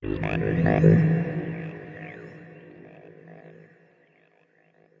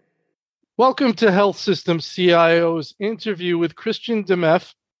Welcome to Health Systems CIO's interview with Christian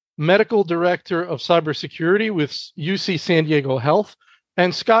Dameff, Medical Director of Cybersecurity with UC San Diego Health,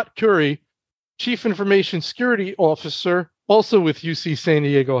 and Scott Currie, Chief Information Security Officer, also with UC San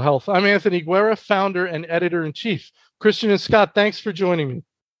Diego Health. I'm Anthony Guerra, Founder and Editor-in-Chief. Christian and Scott, thanks for joining me.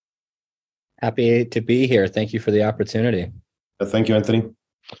 Happy to be here. Thank you for the opportunity. Thank you, Anthony.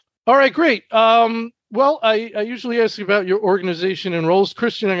 All right, great. Well, I usually ask you about your organization and roles.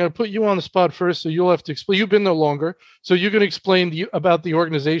 Christian, I'm going to put you on the spot first, so you'll have to explain. You've been there longer, so you're going to explain about the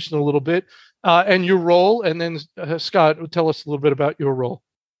organization a little bit and your role, and then Scott will tell us a little bit about your role.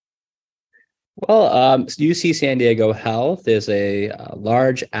 Well, UC San Diego Health is a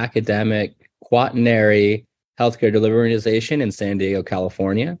large academic quaternary healthcare delivery organization in San Diego,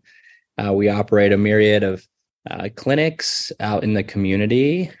 California. We operate a myriad of clinics out in the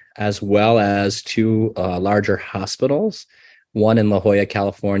community, as well as two larger hospitals, one in La Jolla,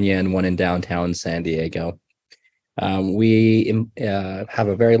 California, and one in downtown San Diego. We have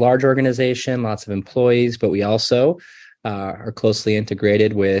a very large organization, lots of employees, but we also are closely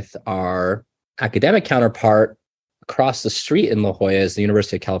integrated with our academic counterpart across the street in La Jolla is the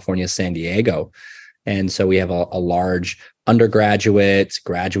University of California, San Diego. And so we have a large undergraduate,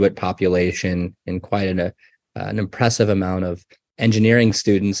 graduate population, and quite an impressive amount of engineering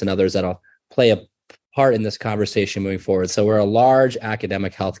students and others that'll play a part in this conversation moving forward. So we're a large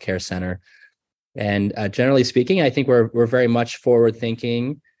academic healthcare center. And generally speaking, I think we're very much forward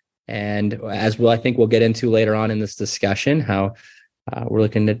thinking. And as well, I think we'll get into later on in this discussion, how we're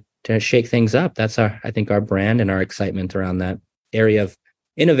looking to shake things up. That's I think our brand and our excitement around that area of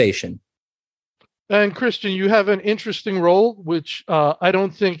innovation. And Christian, you have an interesting role, which I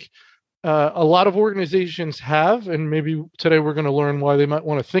don't think a lot of organizations have, and maybe today we're going to learn why they might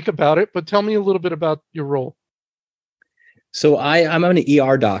want to think about it. But tell me a little bit about your role. So I'm an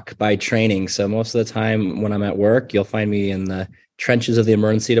ER doc by training. So most of the time when I'm at work, you'll find me in the trenches of the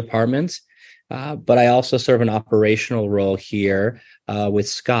emergency department. But I also serve an operational role here with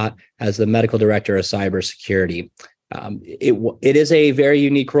Scott as the medical director of cybersecurity. It is a very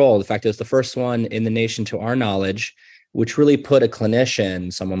unique role. In fact, it's the first one in the nation, to our knowledge, which really put a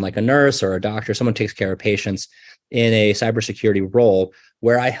clinician, someone like a nurse or a doctor, someone who takes care of patients, in a cybersecurity role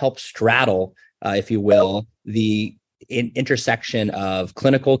where I help straddle, if you will, the intersection of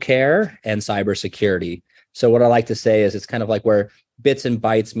clinical care and cybersecurity. So what I like to say is it's kind of like where bits and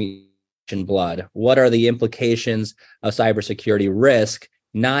bytes meet in blood. What are the implications of cybersecurity risk,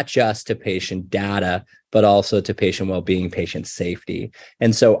 not just to patient data, but also to patient well-being, patient safety?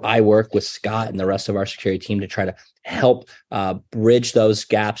 And so I work with Scott and the rest of our security team to try to help bridge those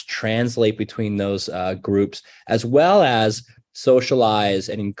gaps, translate between those groups, as well as socialize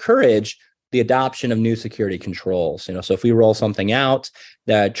and encourage the adoption of new security controls. So if we roll something out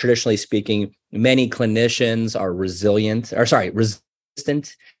that, traditionally speaking, many clinicians are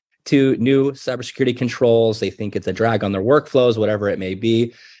resistant to new cybersecurity controls. They think it's a drag on their workflows, whatever it may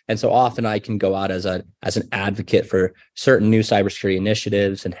be. And so often I can go out as an advocate for certain new cybersecurity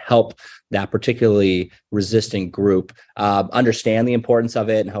initiatives and help that particularly resistant group understand the importance of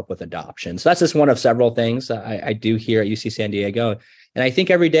it and help with adoption. So that's just one of several things I do here at UC San Diego. And I think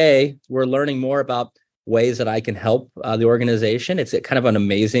every day we're learning more about ways that I can help the organization. It's kind of an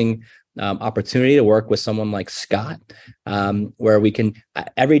amazing opportunity to work with someone like Scott, where we can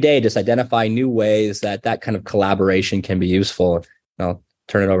every day just identify new ways that kind of collaboration can be useful. I'll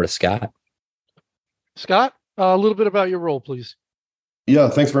turn it over to Scott. Scott, a little bit about your role, please. Yeah,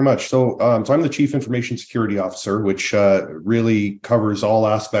 thanks very much. So I'm the Chief Information Security Officer, which really covers all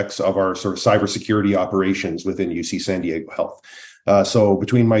aspects of our sort of cybersecurity operations within UC San Diego Health. So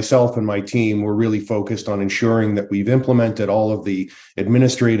between myself and my team, we're really focused on ensuring that we've implemented all of the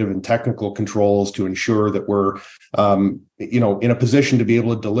administrative and technical controls to ensure that we're, in a position to be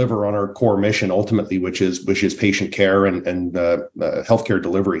able to deliver on our core mission ultimately, which is patient care and healthcare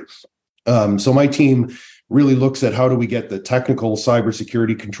delivery. So my team really looks at how do we get the technical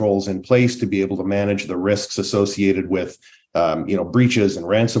cybersecurity controls in place to be able to manage the risks associated with breaches and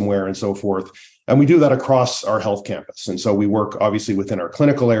ransomware and so forth. And we do that across our health campus. And so we work obviously within our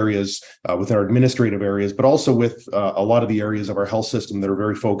clinical areas, within our administrative areas, but also with a lot of the areas of our health system that are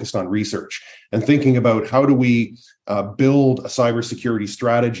very focused on research and thinking about how do we build a cybersecurity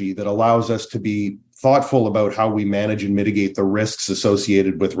strategy that allows us to be thoughtful about how we manage and mitigate the risks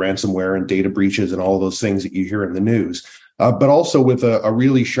associated with ransomware and data breaches and all of those things that you hear in the news. But also with a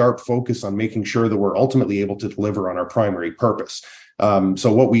really sharp focus on making sure that we're ultimately able to deliver on our primary purpose,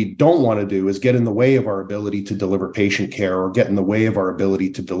 So what we don't want to do is get in the way of our ability to deliver patient care or get in the way of our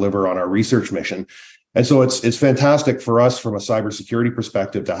ability to deliver on our research mission. And so it's fantastic for us from a cybersecurity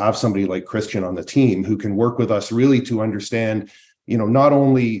perspective to have somebody like Christian on the team who can work with us really to understand, not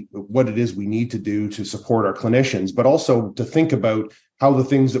only what it is we need to do to support our clinicians, but also to think about how the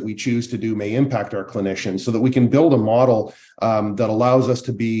things that we choose to do may impact our clinicians so that we can build a model that allows us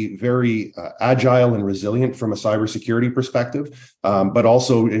to be very agile and resilient from a cybersecurity perspective, but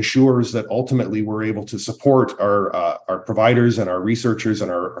also ensures that ultimately we're able to support our providers and our researchers and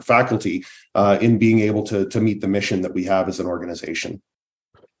our faculty in being able to meet the mission that we have as an organization.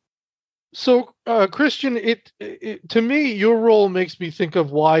 So, Christian, it to me, your role makes me think of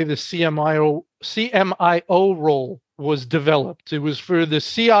why the CMIO role was developed. It was for the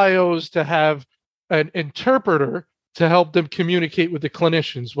CIOs to have an interpreter to help them communicate with the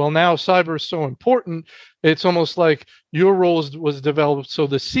clinicians. Well, now cyber is so important, it's almost like your role was developed so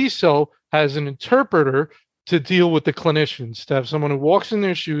the CISO has an interpreter to deal with the clinicians, to have someone who walks in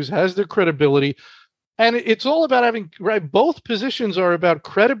their shoes, has the credibility. And it's all about having, right? Both positions are about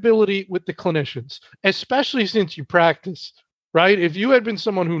credibility with the clinicians, especially since you practice, right? If you had been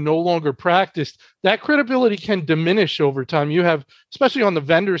someone who no longer practiced, that credibility can diminish over time. You have, especially on the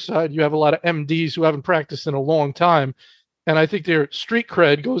vendor side, you have a lot of MDs who haven't practiced in a long time. And I think their street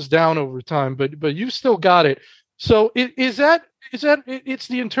cred goes down over time, but you've still got it. So is that it's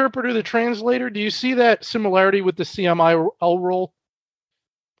the interpreter, the translator? Do you see that similarity with the CMIO role?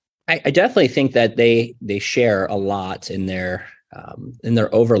 I definitely think that they share a lot in their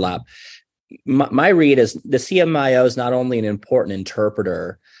overlap. My read is the CMIO is not only an important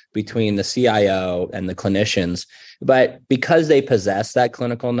interpreter between the CIO and the clinicians, but because they possess that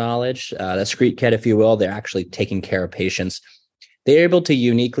clinical knowledge, the street cred, if you will, they're actually taking care of patients. They're able to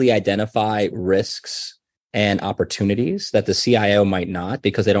uniquely identify risks and opportunities that the CIO might not,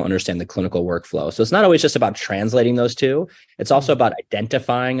 because they don't understand the clinical workflow. So it's not always just about translating those two. It's also about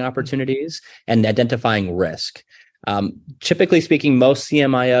identifying opportunities and identifying risk. Typically speaking, most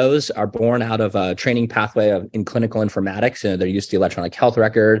CMIOs are born out of a training pathway in clinical informatics. They're used to electronic health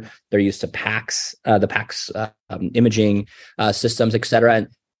record. They're used to PACS, the PACS imaging systems, et cetera.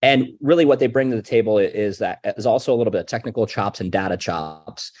 And really what they bring to the table is also a little bit of technical chops and data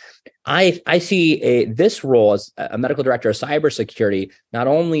chops. I see this role as a medical director of cybersecurity, not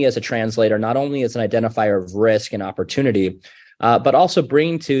only as a translator, not only as an identifier of risk and opportunity, but also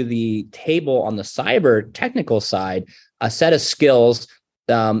bring to the table on the cyber technical side a set of skills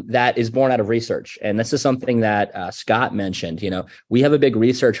that is born out of research. And this is something that Scott mentioned. We have a big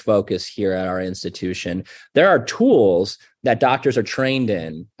research focus here at our institution. There are tools that doctors are trained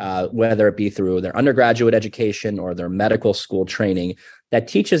in, whether it be through their undergraduate education or their medical school training, that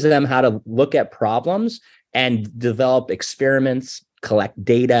teaches them how to look at problems and develop experiments, collect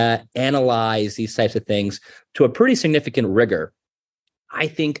data, analyze these types of things to a pretty significant rigor. I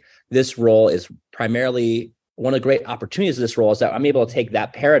think this role is primarily one of the great opportunities of this role is that I'm able to take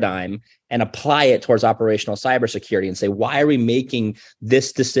that paradigm and apply it towards operational cybersecurity and say, why are we making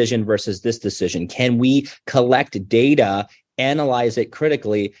this decision versus this decision? Can we collect data, analyze it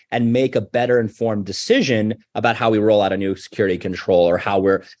critically, and make a better informed decision about how we roll out a new security control or how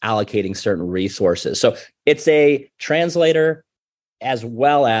we're allocating certain resources? So it's a translator as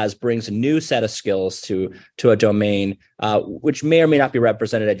well as brings a new set of skills to a domain, which may or may not be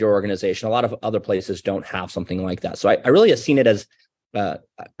represented at your organization. A lot of other places don't have something like that. So I really have seen it as a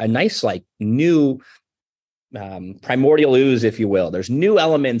nice, new primordial ooze, if you will. There's new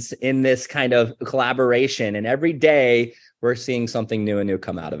elements in this kind of collaboration, and every day we're seeing something new and new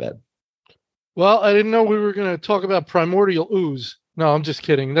come out of it. Well, I didn't know we were going to talk about primordial ooze. No, I'm just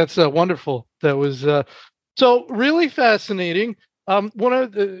kidding. That's wonderful. That was so really fascinating. One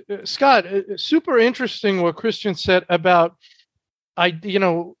of the Scott, super interesting what Christian said about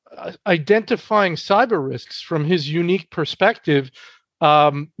identifying cyber risks from his unique perspective.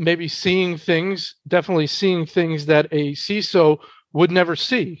 Maybe definitely seeing things that a CISO would never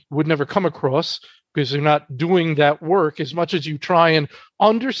see, would never come across, because they're not doing that work as much as you try and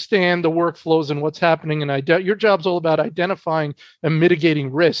understand the workflows and what's happening. And your job's all about identifying and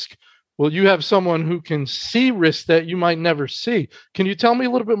mitigating risk. Well, you have someone who can see risks that you might never see. Can you tell me a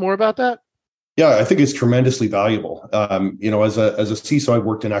little bit more about that? Yeah, I think it's tremendously valuable. As a CISO, I've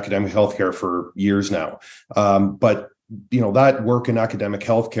worked in academic healthcare for years now, but that work in academic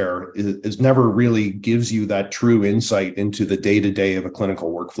healthcare is never really gives you that true insight into the day-to-day of a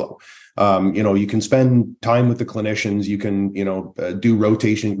clinical workflow. You can spend time with the clinicians. You can, do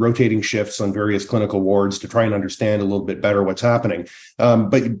rotating shifts on various clinical wards to try and understand a little bit better what's happening.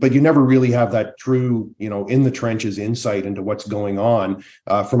 But you never really have that true, in the trenches insight into what's going on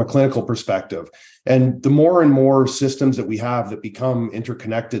from a clinical perspective. And the more and more systems that we have that become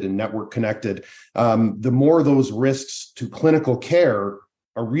interconnected and network connected, the more those risks to clinical care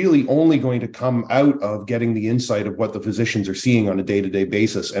are really only going to come out of getting the insight of what the physicians are seeing on a day-to-day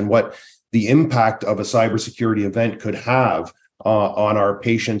basis and what the impact of a cybersecurity event could have on our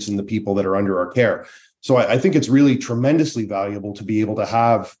patients and the people that are under our care. So I think it's really tremendously valuable to be able to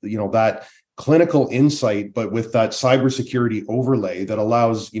have, that clinical insight, but with that cybersecurity overlay that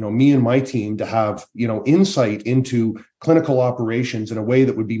allows, me and my team to have, insight into clinical operations in a way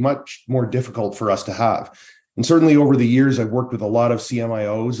that would be much more difficult for us to have. And certainly over the years, I've worked with a lot of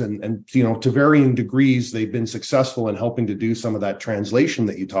CMIOs and to varying degrees, they've been successful in helping to do some of that translation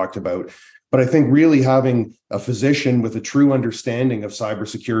that you talked about. But I think really having a physician with a true understanding of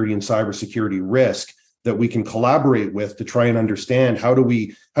cybersecurity and cybersecurity risk that we can collaborate with to try and understand how do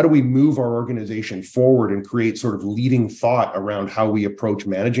we move our organization forward and create sort of leading thought around how we approach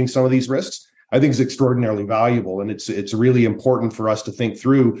managing some of these risks, I think is extraordinarily valuable. And it's really important for us to think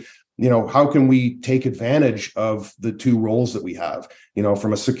through, how can we take advantage of the two roles that we have,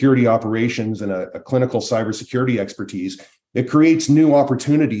 from a security operations and a clinical cybersecurity expertise. It creates new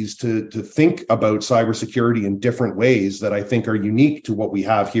opportunities to think about cybersecurity in different ways that I think are unique to what we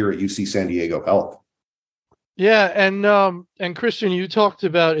have here at UC San Diego Health. Yeah, and Christian, you talked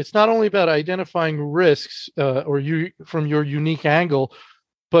about it's not only about identifying risks or you from your unique angle,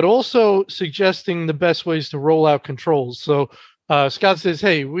 but also suggesting the best ways to roll out controls. So Scott says,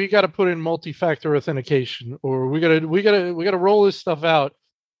 "Hey, we got to put in multi-factor authentication, or we got to roll this stuff out."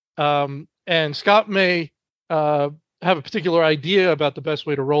 And Scott may have a particular idea about the best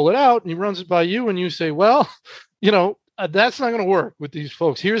way to roll it out, and he runs it by you, and you say, "Well, that's not going to work with these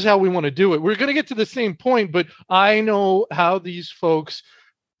folks. Here's how we want to do it. We're going to get to the same point, but I know how these folks,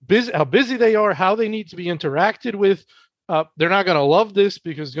 how busy they are, how they need to be interacted with. They're not going to love this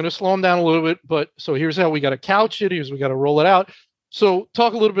because it's going to slow them down a little bit. But so here's how we got to couch it. Here's how we got to roll it out." So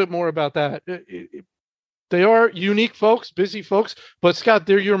talk a little bit more about that. They are unique folks, busy folks, but Scott,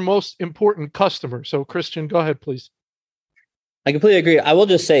 they're your most important customer. So Christian, go ahead, please. I completely agree. I will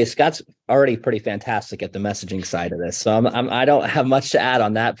just say Scott's already pretty fantastic at the messaging side of this, so I don't have much to add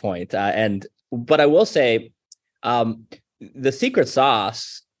on that point. But I will say the secret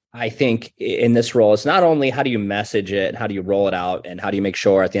sauce, I think, in this role is not only how do you message it, how do you roll it out, and how do you make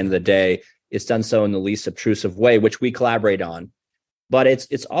sure at the end of the day it's done so in the least obtrusive way, which we collaborate on, but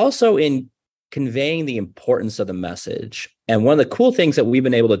it's also in conveying the importance of the message. And one of the cool things that we've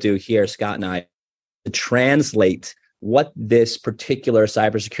been able to do here, Scott and I, to translate what this particular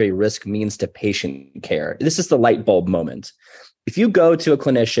cybersecurity risk means to patient care. This is the light bulb moment. If you go to a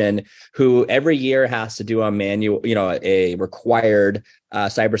clinician who every year has to do a required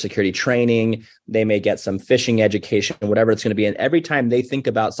cybersecurity training, they may get some phishing education, whatever it's going to be. And every time they think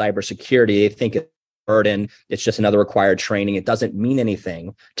about cybersecurity, they think it's a burden. It's just another required training. It doesn't mean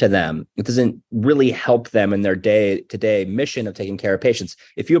anything to them. It doesn't really help them in their day-to-day mission of taking care of patients.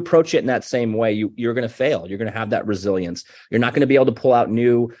 If you approach it in that same way, you're going to fail. You're going to have that resilience. You're not going to be able to pull out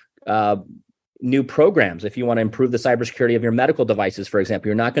new programs. If you want to improve the cybersecurity of your medical devices, for example,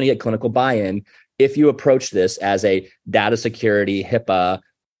 you're not going to get clinical buy-in if you approach this as a data security, HIPAA,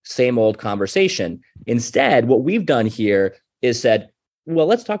 same old conversation. Instead, what we've done here is said, well,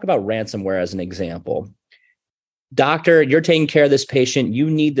 let's talk about ransomware as an example. Doctor, you're taking care of this patient. You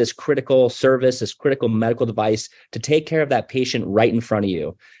need this critical service, this critical medical device to take care of that patient right in front of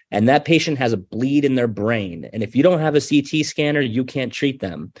you. And that patient has a bleed in their brain. And if you don't have a CT scanner, you can't treat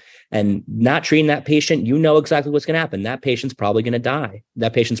them. And not treating that patient, you know exactly what's going to happen. That patient's probably going to die.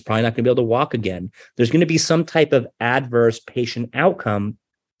 That patient's probably not going to be able to walk again. There's going to be some type of adverse patient outcome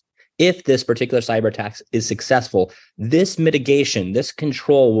if this particular cyber attack is successful. This mitigation, this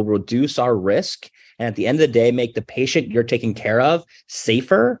control will reduce our risk. And at the end of the day, make the patient you're taking care of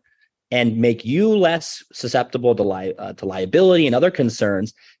safer and make you less susceptible to liability and other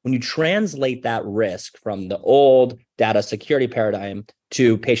concerns. When you translate that risk from the old data security paradigm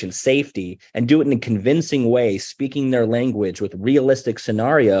to patient safety and do it in a convincing way, speaking their language with realistic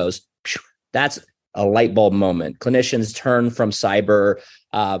scenarios, that's a light bulb moment. Clinicians turn from cyber,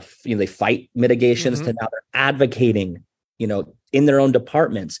 they fight mitigations to now they're advocating, in their own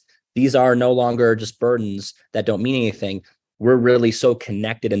departments. These are no longer just burdens that don't mean anything. We're really so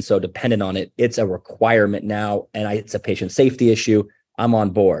connected and so dependent on it. It's a requirement now, and it's a patient safety issue. I'm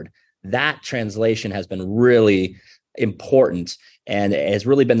on board. That translation has been really important, and it has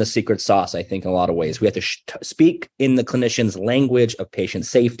really been the secret sauce, I think, in a lot of ways. We have to speak in the clinician's language of patient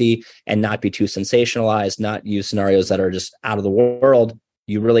safety and not be too sensationalized, not use scenarios that are just out of the world.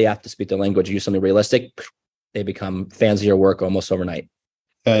 You really have to speak the language, use something realistic. They become fans of your work almost overnight.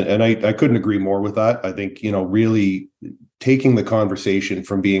 And I couldn't agree more with that. I think, really taking the conversation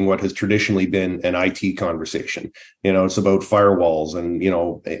from being what has traditionally been an IT conversation, it's about firewalls and,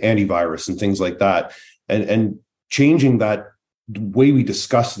 antivirus and things like that, and changing that way we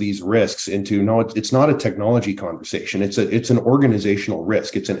discuss these risks into, no, it's not a technology conversation. It's an organizational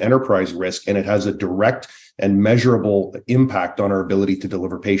risk. It's an enterprise risk, and it has a direct and measurable impact on our ability to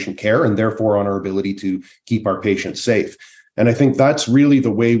deliver patient care and therefore on our ability to keep our patients safe. And I think that's really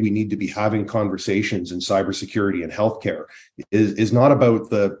the way we need to be having conversations in cybersecurity and healthcare is not about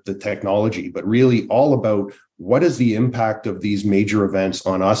the technology, but really all about what is the impact of these major events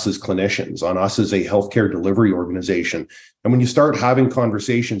on us as clinicians, on us as a healthcare delivery organization. And when you start having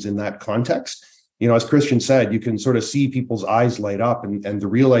conversations in that context, as Christian said, you can sort of see people's eyes light up, and the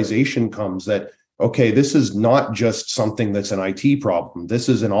realization comes that, okay, this is not just something that's an IT problem. This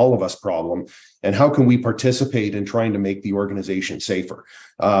is an all of us problem. And how can we participate in trying to make the organization safer?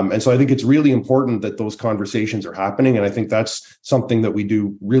 And so I think it's really important that those conversations are happening. And I think that's something that we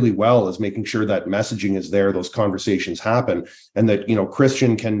do really well, is making sure that messaging is there, those conversations happen, and that,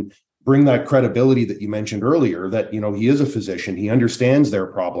 Christian can bring that credibility that you mentioned earlier, that, he is a physician, he understands their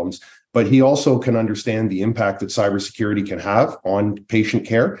problems, but he also can understand the impact that cybersecurity can have on patient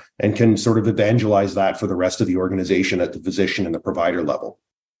care and can sort of evangelize that for the rest of the organization at the physician and the provider level.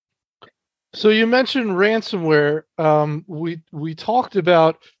 So you mentioned ransomware. We talked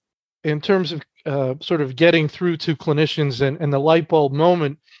about, in terms of sort of getting through to clinicians and the light bulb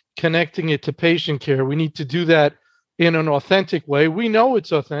moment, connecting it to patient care. We need to do that in an authentic way. We know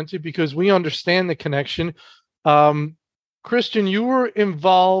it's authentic because we understand the connection. Christian, you were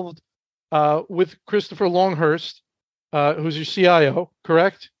involved with Christopher Longhurst, who's your CIO,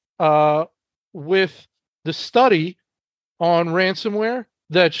 correct? With the study on ransomware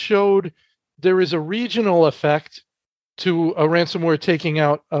that showed there is a regional effect to a ransomware taking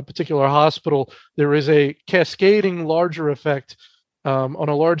out a particular hospital. There is a cascading larger effect on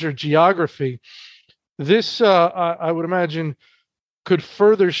a larger geography. This, I would imagine, could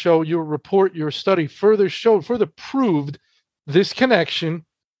further show your report, your study further proved this connection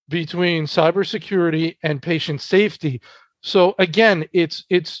between cybersecurity and patient safety. So again, it's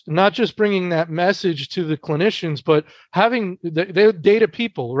not just bringing that message to the clinicians, but having the data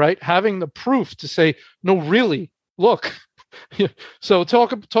people, right? Having the proof to say, no, really, look. So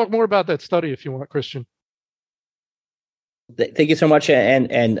talk more about that study if you want, Christian. Thank you so much.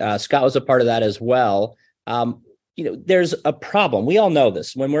 And Scott was a part of that as well. There's a problem. We all know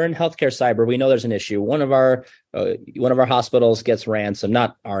this. When we're in healthcare cyber, we know there's an issue. One of our hospitals gets ransomed,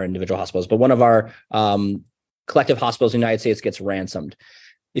 not our individual hospitals, but one of our collective hospitals in the United States gets ransomed.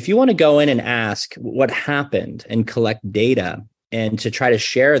 If you want to go in and ask what happened and collect data and to try to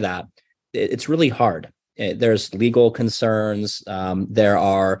share that, it's really hard. There's legal concerns. There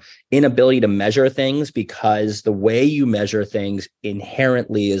are inability to measure things because the way you measure things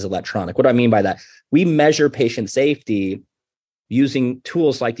inherently is electronic. What do I mean by that? We measure patient safety using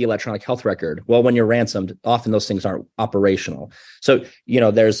tools like the electronic health record. Well, when you're ransomed, often those things aren't operational. So,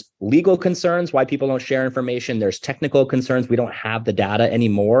 there's legal concerns why people don't share information. There's technical concerns. We don't have the data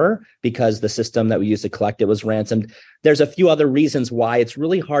anymore because the system that we used to collect it was ransomed. There's a few other reasons why it's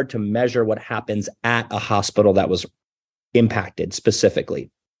really hard to measure what happens at a hospital that was impacted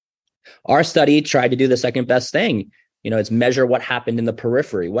specifically. Our study tried to do the second best thing. It's measure what happened in the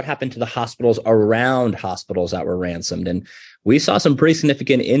periphery, what happened to the hospitals around hospitals that were ransomed. And we saw some pretty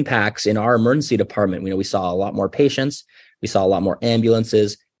significant impacts in our emergency department. We saw a lot more patients. We saw a lot more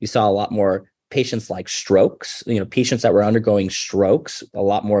ambulances. We saw a lot more patients like strokes, patients that were undergoing strokes. A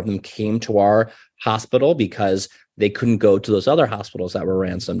lot more of them came to our hospital because they couldn't go to those other hospitals that were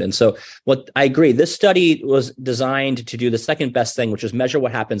ransomed. And so I agree, this study was designed to do the second best thing, which is measure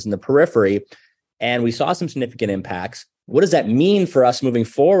what happens in the periphery. And we saw some significant impacts. What does that mean for us moving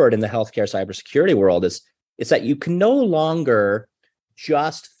forward in the healthcare cybersecurity world? It's that you can no longer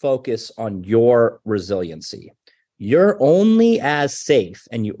just focus on your resiliency. You're only as safe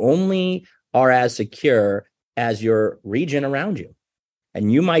and you only are as secure as your region around you.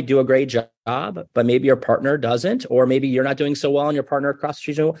 And you might do a great job, but maybe your partner doesn't, or maybe you're not doing so well and your partner across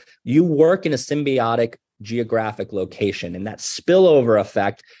the street. You work in a symbiotic geographic location, and that spillover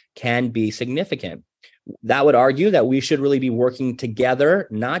effect can be significant. That would argue that we should really be working together,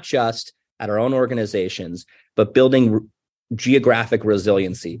 not just at our own organizations, but building geographic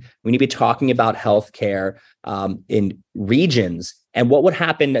resiliency. We need to be talking about healthcare in regions. And what would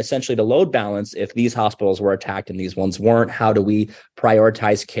happen essentially to load balance if these hospitals were attacked and these ones weren't? How do we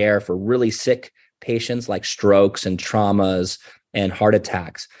prioritize care for really sick patients like strokes and traumas and heart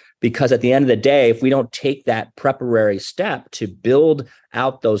attacks? Because at the end of the day, if we don't take that preparatory step to build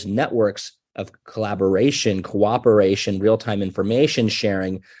out those networks of collaboration, cooperation, real-time information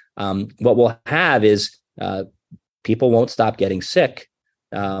sharing, what we'll have is people won't stop getting sick.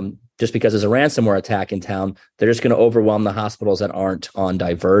 Just because there's a ransomware attack in town, they're just going to overwhelm the hospitals that aren't on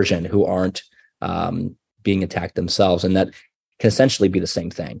diversion, who aren't being attacked themselves. And that can essentially be the same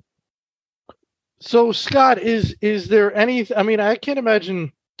thing. So, Scott, is there any, I mean, I can't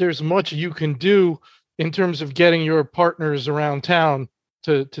imagine there's much you can do in terms of getting your partners around town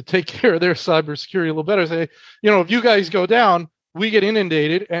to take care of their cybersecurity a little better. Say, if you guys go down, we get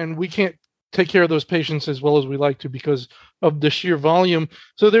inundated and we can't take care of those patients as well as we like to because of the sheer volume.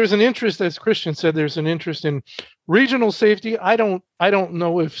 So there's an interest, as Christian said, there's an interest in regional safety. I don't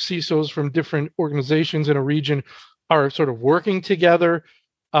know if CISOs from different organizations in a region are sort of working together.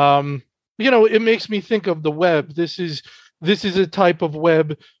 It makes me think of the web. This is a type of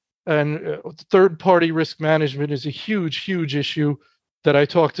web, and third-party risk management is a huge issue that I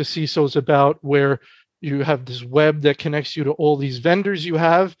talk to CISOs about, where you have this web that connects you to all these vendors you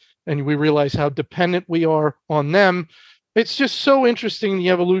have, and we realize how dependent we are on them. It's just so interesting,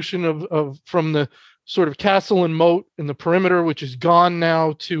 the evolution of from the sort of castle and moat in the perimeter, which is gone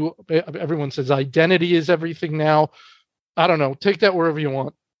now, to everyone says identity is everything now. I don't know. Take that wherever you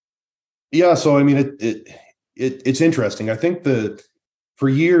want. Yeah. So, I mean, it's interesting. I think for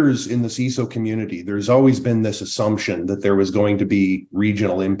years in the CISO community, there's always been this assumption that there was going to be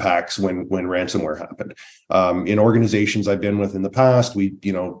regional impacts when ransomware happened. In organizations I've been with in the past, we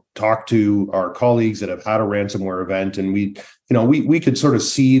talked to our colleagues that have had a ransomware event, and we could sort of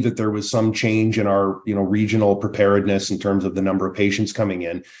see that there was some change in our regional preparedness in terms of the number of patients coming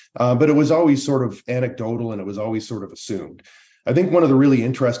in, but it was always sort of anecdotal and it was always sort of assumed. I think one of the really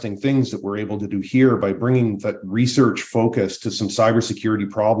interesting things that we're able to do here by bringing that research focus to some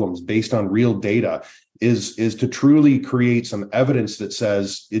cybersecurity problems based on real data is to truly create some evidence that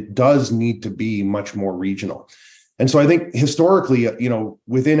says it does need to be much more regional. And so I think historically,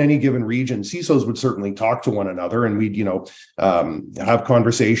 within any given region, CISOs would certainly talk to one another, and we'd, have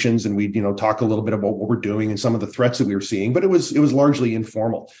conversations, and we'd, talk a little bit about what we're doing and some of the threats that we were seeing, but it was largely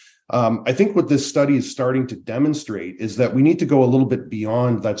informal. I think what this study is starting to demonstrate is that we need to go a little bit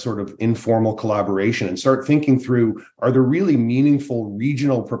beyond that sort of informal collaboration and start thinking through, are there really meaningful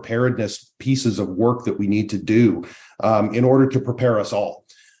regional preparedness pieces of work that we need to do in order to prepare us all?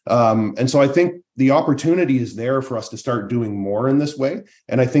 And so I think the opportunity is there for us to start doing more in this way.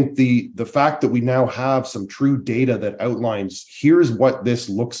 And I think the fact that we now have some true data that outlines, here's what this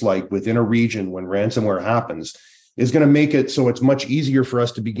looks like within a region when ransomware happens, is going to make it so it's much easier for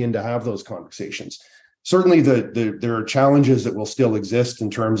us to begin to have those conversations. Certainly, there are challenges that will still exist in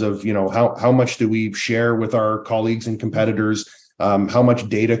terms of how much do we share with our colleagues and competitors, how much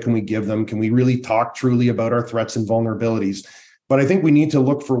data can we give them, can we really talk truly about our threats and vulnerabilities? But I think we need to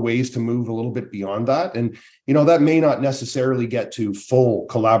look for ways to move a little bit beyond that, and that may not necessarily get to full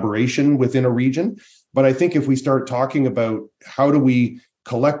collaboration within a region. But I think if we start talking about how do we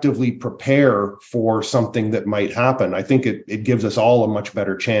collectively prepare for something that might happen, I think it gives us all a much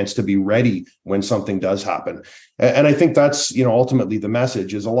better chance to be ready when something does happen. And I think that's, ultimately the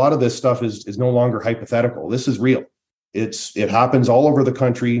message is a lot of this stuff is no longer hypothetical. This is real. It happens all over the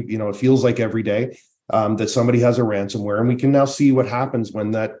country. It feels like every day that somebody has a ransomware, and we can now see what happens when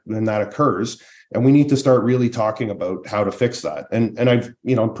that occurs. And we need to start really talking about how to fix that. And I've,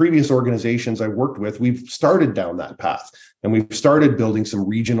 in previous organizations I worked with, we've started down that path, and we've started building some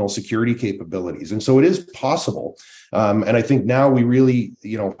regional security capabilities. And so it is possible. And I think now we really,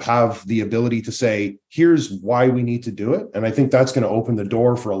 have the ability to say, here's why we need to do it. And I think that's going to open the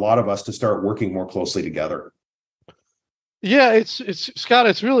door for a lot of us to start working more closely together. Yeah, it's Scott,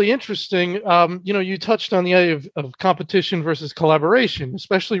 it's really interesting. You touched on the idea of competition versus collaboration,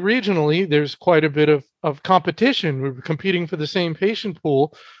 especially regionally. There's quite a bit of competition. We're competing for the same patient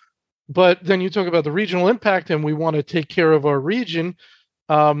pool, but then you talk about the regional impact, and we want to take care of our region.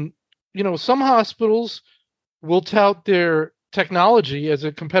 Some hospitals will tout their technology as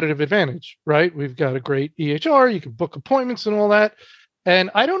a competitive advantage, right? We've got a great EHR, you can book appointments and all that.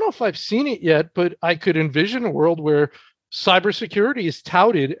 And I don't know if I've seen it yet, but I could envision a world where cybersecurity is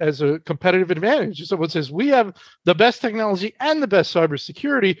touted as a competitive advantage. Someone says we have the best technology and the best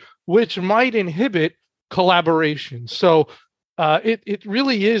cybersecurity, which might inhibit collaboration. So it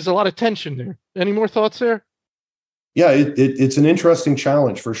really is a lot of tension there. Any more thoughts there? Yeah, it's an interesting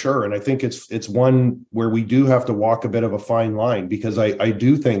challenge for sure. And I think it's one where we do have to walk a bit of a fine line, because I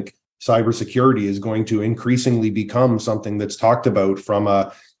do think cybersecurity is going to increasingly become something that's talked about from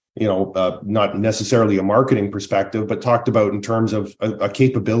a, not necessarily a marketing perspective, but talked about in terms of a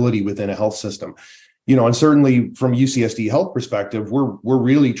capability within a health system. And certainly from UCSD Health perspective, we're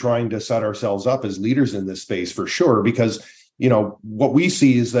really trying to set ourselves up as leaders in this space for sure, because what we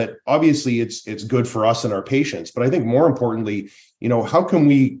see is that obviously it's good for us and our patients, but I think more importantly, how can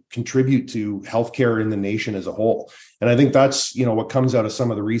we contribute to healthcare in the nation as a whole? And I think that's, what comes out of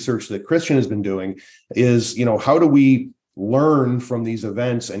some of the research that Christian has been doing is, how do we learn from these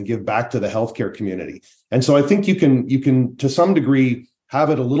events and give back to the healthcare community? And so I think you can to some degree have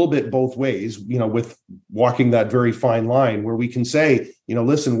it a little bit both ways, with walking that very fine line where we can say,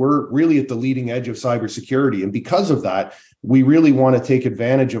 listen, we're really at the leading edge of cybersecurity. And because of that, we really want to take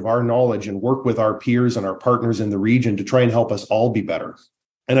advantage of our knowledge and work with our peers and our partners in the region to try and help us all be better.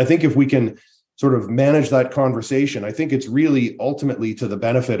 And I think if we can sort of manage that conversation, I think it's really ultimately to the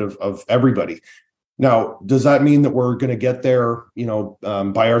benefit of everybody. Now, does that mean that we're going to get there,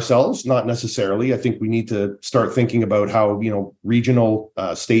 by ourselves? Not necessarily. I think we need to start thinking about how, regional,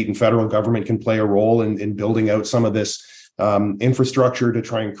 state and federal government can play a role in building out some of this infrastructure to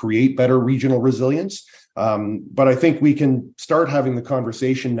try and create better regional resilience. But I think we can start having the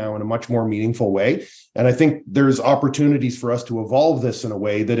conversation now in a much more meaningful way. And I think there's opportunities for us to evolve this in a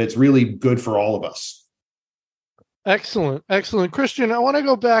way that it's really good for all of us. Excellent. Christian, I want to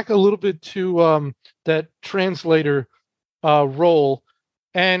go back a little bit to that translator role.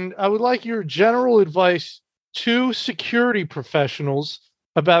 And I would like your general advice to security professionals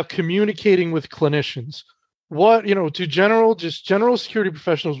about communicating with clinicians. What, to general security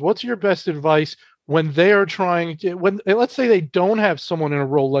professionals, what's your best advice when they are trying to, let's say they don't have someone in a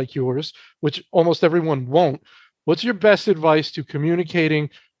role like yours, which almost everyone won't. What's your best advice to communicating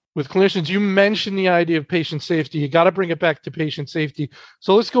with clinicians? You mentioned the idea of patient safety. You got to bring it back to patient safety.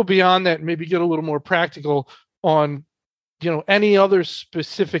 So let's go beyond that and maybe get a little more practical on, any other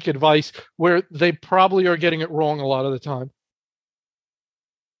specific advice where they probably are getting it wrong a lot of the time.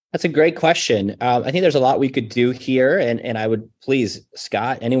 That's a great question. I think there's a lot we could do here, and I would please,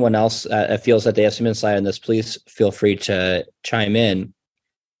 Scott, anyone else feels that they have some insight on this, please feel free to chime in.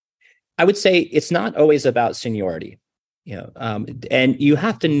 I would say it's not always about seniority. And you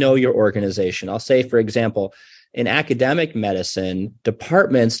have to know your organization. I'll say, for example, in academic medicine,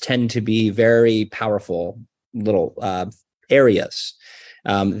 departments tend to be very powerful little areas.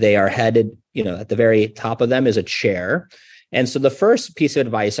 They are headed, at the very top of them is a chair. And so the first piece of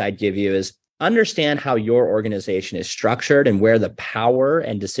advice I'd give you is understand how your organization is structured and where the power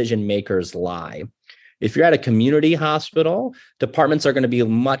and decision makers lie. If you're at a community hospital, departments are going to be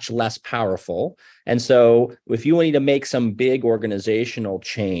much less powerful. And so if you need to make some big organizational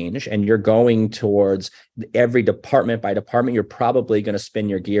change and you're going towards every department by department, you're probably going to spin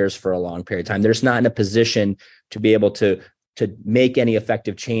your gears for a long period of time. They're just not in a position to be able to make any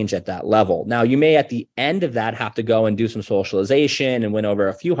effective change at that level. Now, you may at the end of that have to go and do some socialization and win over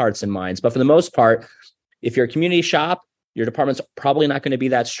a few hearts and minds. But for the most part, if you're a community shop, your department's probably not going to be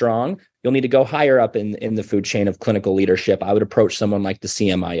that strong. You'll need to go higher up in the food chain of clinical leadership. I would approach someone like the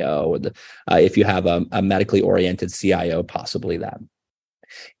CMIO, or if you have a medically oriented CIO, possibly that.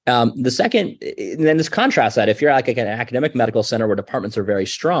 The second, and then this contrast that if you're like an academic medical center where departments are very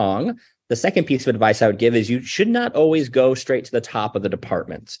strong, the second piece of advice I would give is you should not always go straight to the top of the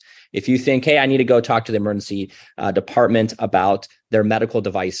department. If you think, hey, I need to go talk to the emergency department about their medical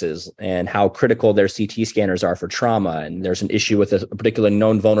devices and how critical their CT scanners are for trauma, and there's an issue with a particular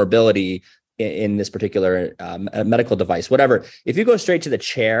known vulnerability in this particular medical device, whatever. If you go straight to the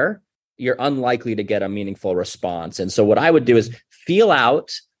chair, you're unlikely to get a meaningful response. And so what I would do is feel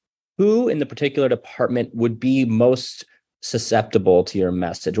out who in the particular department would be most susceptible to your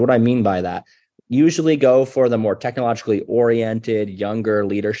message. What do I mean by that? Usually go for the more technologically oriented, younger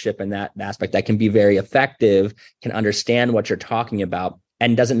leadership in that aspect that can be very effective, can understand what you're talking about,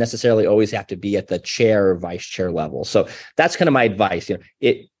 and doesn't necessarily always have to be at the chair or vice chair level. So that's kind of my advice.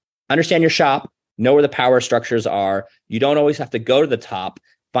 Understand your shop, know where the power structures are. You don't always have to go to the top.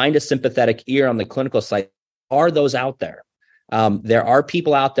 Find a sympathetic ear on the clinical side. Are those out there? There are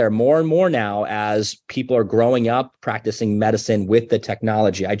people out there more and more now as people are growing up practicing medicine with the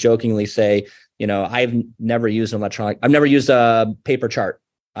technology. I jokingly say, I've never used I've never used a paper chart.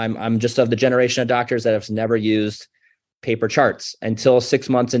 I'm just of the generation of doctors that have never used paper charts. Until 6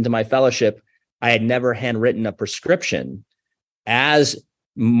 months into my fellowship, I had never handwritten a prescription. As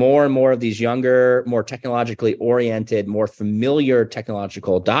more and more of these younger, more technologically oriented, more familiar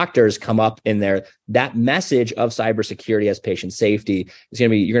technological doctors come up in there. That message of cybersecurity as patient safety is going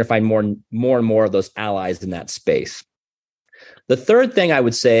to be, you're going to find more and more of those allies in that space. The third thing I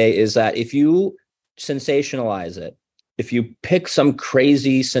would say is that if you sensationalize it, if you pick some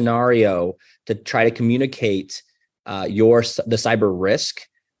crazy scenario to try to communicate the cyber risk,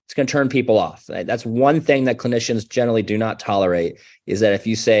 it's going to turn people off. That's one thing that clinicians generally do not tolerate, is that if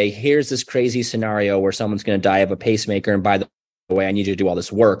you say, here's this crazy scenario where someone's going to die of a pacemaker, and by the way, I need you to do all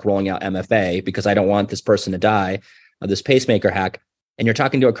this work rolling out MFA because I don't want this person to die of this pacemaker hack, and you're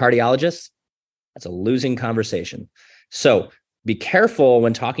talking to a cardiologist, that's a losing conversation. So be careful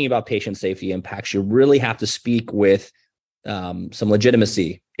when talking about patient safety impacts. You really have to speak with some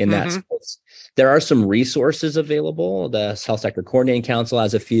legitimacy in that space. There are some resources available. The Health Sector Coordinating Council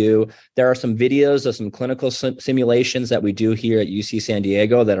has a few. There are some videos of some clinical simulations that we do here at UC San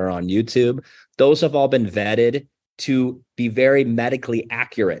Diego that are on YouTube. Those have all been vetted to be very medically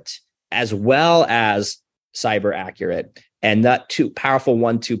accurate as well as cyber accurate. And that too powerful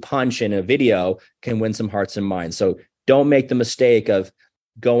 1-2 punch in a video can win some hearts and minds. So don't make the mistake of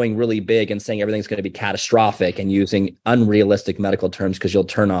going really big and saying everything's going to be catastrophic and using unrealistic medical terms, because you'll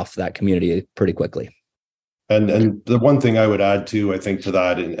turn off that community pretty quickly. And the one thing I would add to, I think, to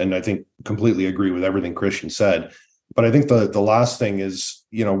that, and I think completely agree with everything Christian said, but I think the last thing is,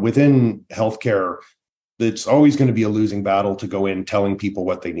 within healthcare, it's always going to be a losing battle to go in telling people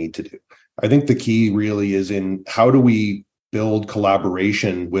what they need to do. I think the key really is in how do we build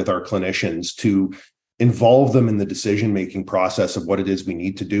collaboration with our clinicians to involve them in the decision-making process of what it is we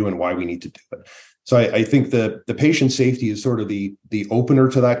need to do and why we need to do it. So I think the patient safety is sort of the opener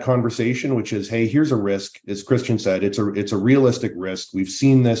to that conversation, which is, hey, here's a risk. As Christian said, it's a realistic risk. We've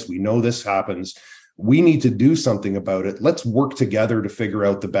seen this. We know this happens. We need to do something about it. Let's work together to figure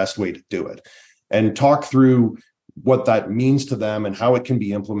out the best way to do it and talk through what that means to them and how it can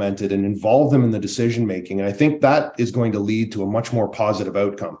be implemented and involve them in the decision making. And I think that is going to lead to a much more positive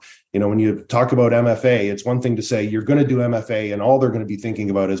outcome. When you talk about MFA, it's one thing to say you're going to do MFA and all they're going to be thinking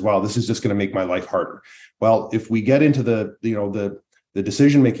about is, wow, this is just going to make my life harder. Well, if we get into the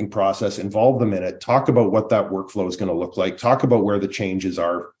decision-making process, involve them in it, talk about what that workflow is going to look like, talk about where the changes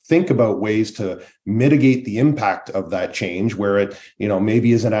are, think about ways to mitigate the impact of that change, where it,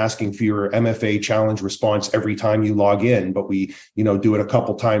 maybe isn't asking for your MFA challenge response every time you log in, but we, do it a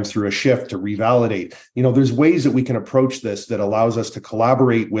couple times through a shift to revalidate. There's ways that we can approach this that allows us to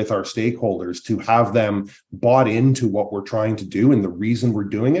collaborate with our stakeholders to have them bought into what we're trying to do and the reason we're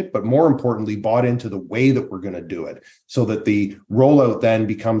doing it, but more importantly, bought into the way that we're going to do it, so that the rollout then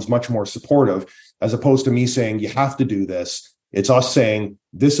becomes much more supportive, as opposed to me saying, you have to do this. It's us saying,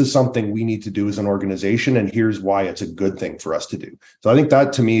 this is something we need to do as an organization, and here's why it's a good thing for us to do. So I think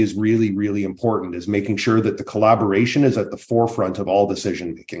that to me is really, really important, is making sure that the collaboration is at the forefront of all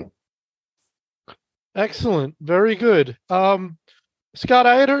decision making. Excellent. Very good. Scott,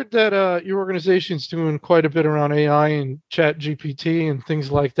 I had heard that your organization's doing quite a bit around AI and Chat GPT and things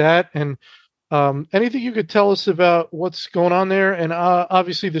like that. And anything you could tell us about what's going on there, and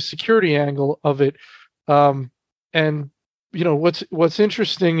obviously the security angle of it. And what's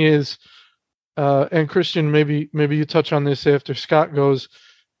interesting is, and Christian, maybe you touch on this after Scott goes.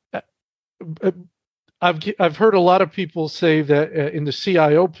 I've heard a lot of people say that in the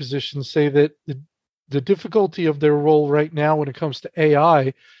CIO position say that the difficulty of their role right now when it comes to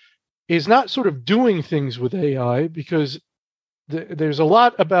AI is not sort of doing things with AI, because there's a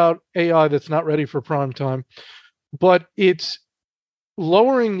lot about AI that's not ready for prime time, but it's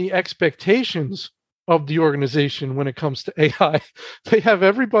lowering the expectations of the organization when it comes to AI. They have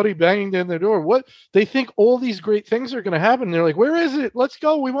everybody banging down their door. What they think all these great things are going to happen. They're like, where is it? Let's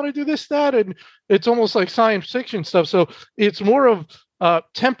go. We want to do this, that. And it's almost like science fiction stuff. So it's more of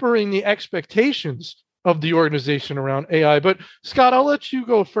tempering the expectations of the organization around AI. But Scott, I'll let you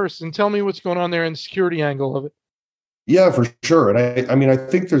go first and tell me what's going on there in the security angle of it. Yeah, for sure. And I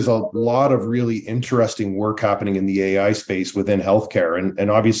think there's a lot of really interesting work happening in the AI space within healthcare.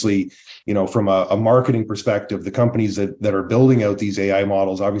 And obviously, from a marketing perspective, the companies that are building out these AI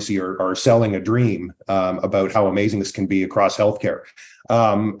models obviously are selling a dream about how amazing this can be across healthcare.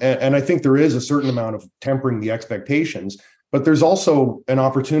 And I think there is a certain amount of tempering the expectations, but there's also an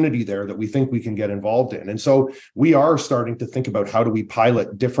opportunity there that we think we can get involved in. And so we are starting to think about how do we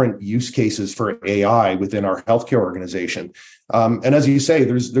pilot different use cases for AI within our healthcare organization. And as you say,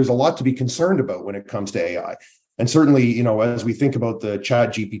 there's a lot to be concerned about when it comes to AI. And certainly, as we think about the chat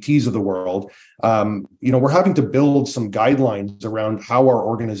GPTs of the world, we're having to build some guidelines around how our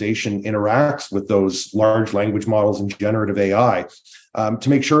organization interacts with those large language models and generative AI to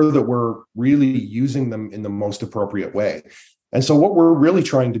make sure that we're really using them in the most appropriate way. And so what we're really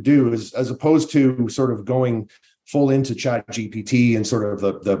trying to do is, as opposed to sort of going full into chat GPT and sort of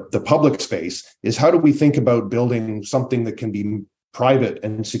the public space, is how do we think about building something that can be private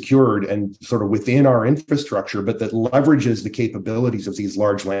and secured and sort of within our infrastructure, but that leverages the capabilities of these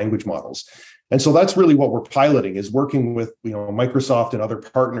large language models. And so that's really what we're piloting, is working with Microsoft and other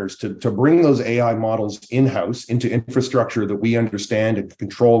partners to bring those AI models in-house into infrastructure that we understand and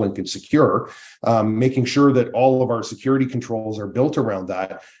control and can secure, making sure that all of our security controls are built around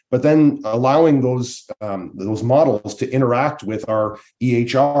that, but then allowing those models to interact with our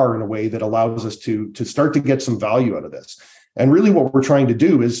EHR in a way that allows us to start to get some value out of this. And really what we're trying to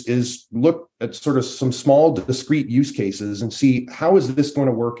do is look at sort of some small discrete use cases and see, how is this going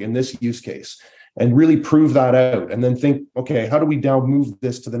to work in this use case, and really prove that out, and then think, okay, how do we now move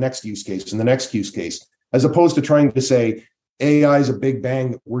this to the next use case and the next use case, as opposed to trying to say AI is a big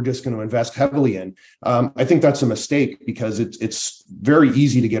bang that we're just going to invest heavily in. I think that's a mistake, because it's very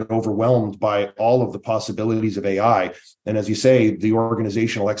easy to get overwhelmed by all of the possibilities of AI. And as you say, the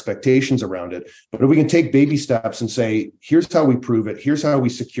organizational expectations around it. But if we can take baby steps and say, here's how we prove it, here's how we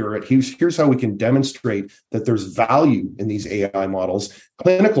secure it, here's how we can demonstrate that there's value in these AI models,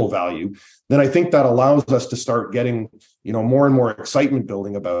 clinical value, then I think that allows us to start getting more and more excitement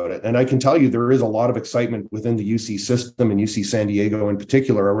building about it. And I can tell you there is a lot of excitement within the UC system and UC San Diego in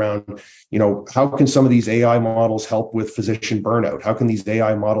particular around, how can some of these AI models help with physician burnout? How can these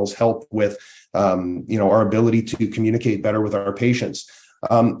AI models help with, our ability to communicate better with our patients?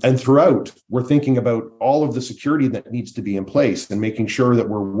 And throughout, we're thinking about all of the security that needs to be in place and making sure that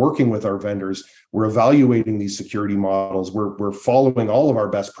we're working with our vendors. We're evaluating these security models. We're following all of our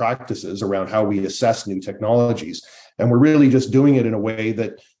best practices around how we assess new technologies. And we're really just doing it in a way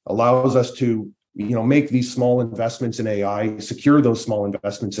that allows us to, make these small investments in AI, secure those small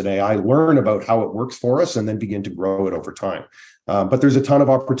investments in AI, learn about how it works for us, and then begin to grow it over time. But there's a ton of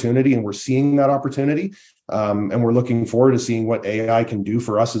opportunity, and we're seeing that opportunity. And we're looking forward to seeing what AI can do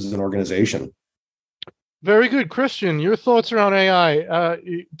for us as an organization. Very good. Christian, your thoughts around AI.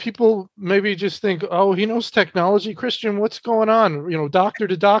 People maybe just think, oh, he knows technology. Christian, what's going on? Doctor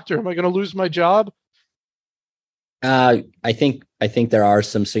to doctor, am I going to lose my job? I think there are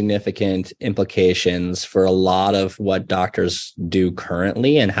some significant implications for a lot of what doctors do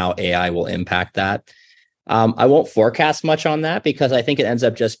currently and how AI will impact that. I won't forecast much on that, because I think it ends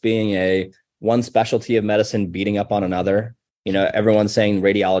up just being one specialty of medicine beating up on another. Everyone's saying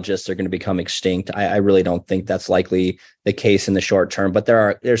radiologists are going to become extinct. I really don't think that's likely the case in the short term, but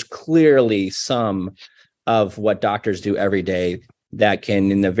there's clearly some of what doctors do every day that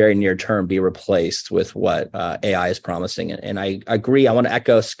can, in the very near term, be replaced with what AI is promising. And I agree. I want to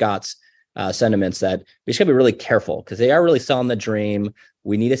echo Scott's sentiments that we should be really careful, because they are really selling the dream.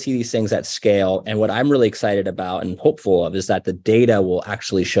 We need to see these things at scale. And what I'm really excited about and hopeful of is that the data will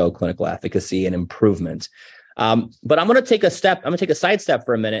actually show clinical efficacy and improvement. But I'm going to take a sidestep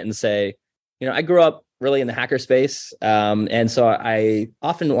for a minute and say, I grew up really in the hacker space. And so I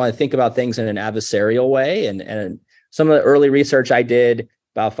often want to think about things in an adversarial way. And some of the early research I did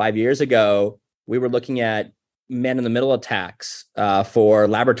about 5 years ago, we were looking at man-in-the-middle attacks for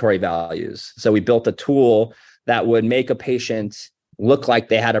laboratory values. So we built a tool that would make a patient look like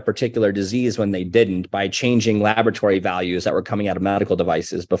they had a particular disease when they didn't, by changing laboratory values that were coming out of medical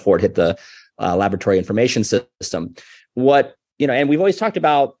devices before it hit the laboratory information system. And we've always talked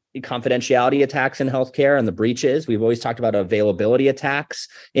about confidentiality attacks in healthcare and the breaches. We've always talked about availability attacks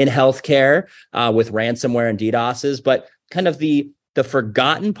in healthcare with ransomware and DDoSes, but kind of the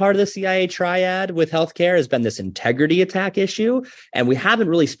forgotten part of the CIA triad with healthcare has been this integrity attack issue, and we haven't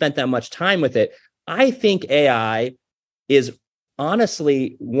really spent that much time with it. I think AI is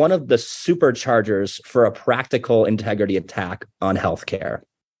honestly one of the superchargers for a practical integrity attack on healthcare.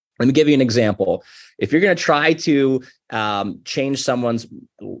 Let me give you an example. If you're going to try to change someone's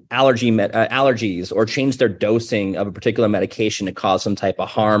allergies or change their dosing of a particular medication to cause some type of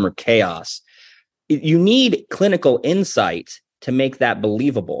harm or chaos, you need clinical insight to make that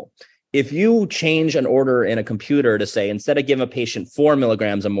believable. If you change an order in a computer to say, instead of giving a patient 4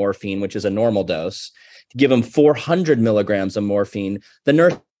 milligrams of morphine, which is a normal dose, to give them 400 milligrams of morphine, the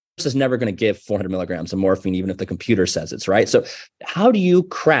nurse is never going to give 400 milligrams of morphine, even if the computer says it's right. So how do you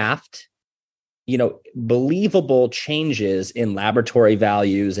craft, believable changes in laboratory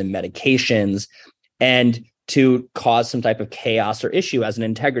values and medications, and to cause some type of chaos or issue as an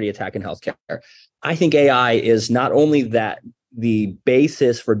integrity attack in healthcare? I think AI is not only that the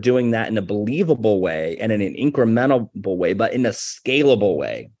basis for doing that in a believable way and in an incremental way, but in a scalable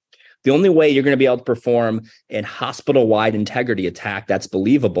way. The only way you're going to be able to perform a hospital-wide integrity attack that's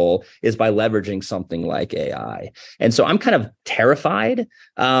believable is by leveraging something like AI. And so I'm kind of terrified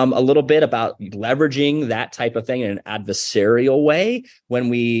a little bit about leveraging that type of thing in an adversarial way when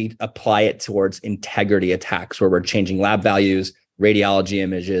we apply it towards integrity attacks, where we're changing lab values, radiology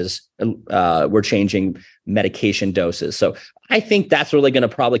images, we're changing medication doses. So I think that's really going to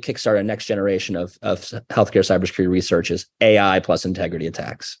probably kickstart a next generation of healthcare cybersecurity research is AI plus integrity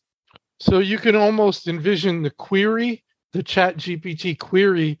attacks. So you can almost envision the query, the chat GPT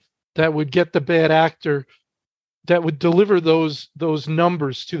query that would get the bad actor, that would deliver those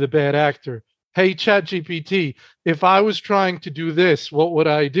numbers to the bad actor. Hey, chat GPT, if I was trying to do this, what would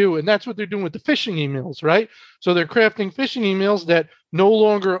I do? And that's what they're doing with the phishing emails, right? So they're crafting phishing emails that no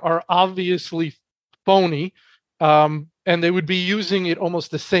longer are obviously phony, and they would be using it almost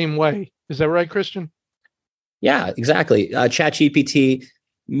the same way. Is that right, Christian? Yeah, exactly. Chat GPT,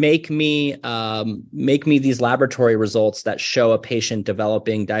 make me these laboratory results that show a patient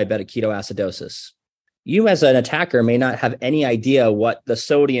developing diabetic ketoacidosis. You as an attacker may not have any idea what the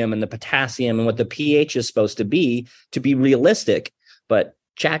sodium and the potassium and what the pH is supposed to be realistic, but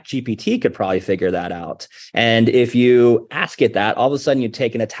ChatGPT could probably figure that out. And if you ask it that, all of a sudden you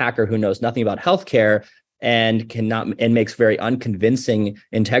take an attacker who knows nothing about healthcare and makes very unconvincing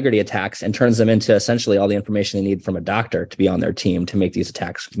integrity attacks and turns them into essentially all the information they need from a doctor to be on their team to make these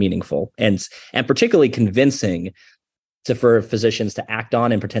attacks meaningful and particularly convincing for physicians to act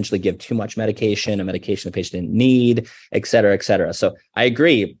on and potentially give too much medication, a medication the patient didn't need, et cetera, et cetera. So I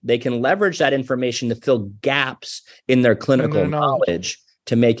agree. They can leverage that information to fill gaps in their clinical knowledge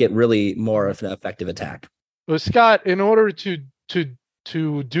to make it really more of an effective attack. Well, Scott, in order to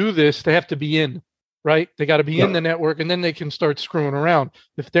do this, they have to be in, right? They got to be in the network, and then they can start screwing around.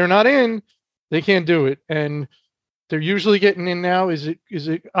 If they're not in, they can't do it. And they're usually getting in now.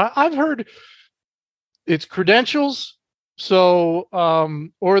 I've heard it's credentials. So,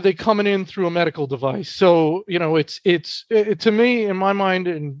 or are they coming in through a medical device? So, it's to me, in my mind,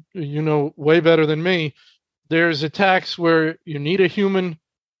 and way better than me, there's attacks where you need a human,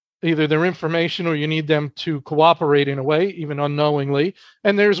 either their information or you need them to cooperate in a way, even unknowingly.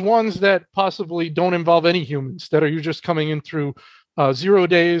 And there's ones that possibly don't involve any humans, that are you just coming in through 0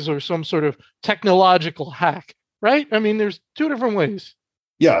 days or some sort of technological hack, right? I mean, there's two different ways.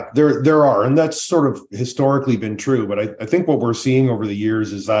 Yeah, there are, and that's sort of historically been true. But I think what we're seeing over the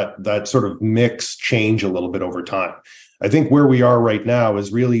years is that sort of mix change a little bit over time. I think where we are right now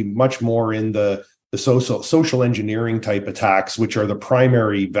is really much more in the social engineering type attacks, which are the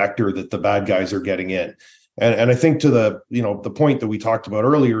primary vector that the bad guys are getting in. And I think to the point that we talked about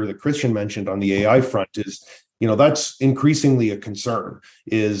earlier that Christian mentioned on the AI front is, that's increasingly a concern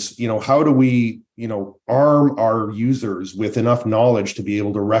is, how do we, arm our users with enough knowledge to be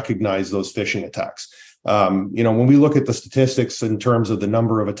able to recognize those phishing attacks? When we look at the statistics in terms of the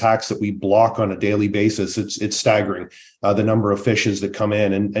number of attacks that we block on a daily basis, it's staggering, the number of phishes that come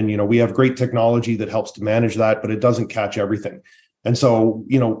in. And we have great technology that helps to manage that, but it doesn't catch everything. And so,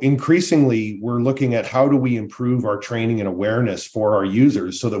 increasingly, we're looking at how do we improve our training and awareness for our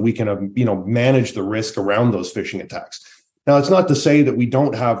users so that we can, manage the risk around those phishing attacks. Now, it's not to say that we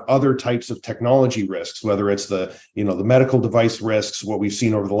don't have other types of technology risks, whether it's the medical device risks, what we've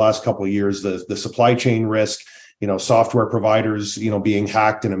seen over the last couple of years, the supply chain risk, software providers, being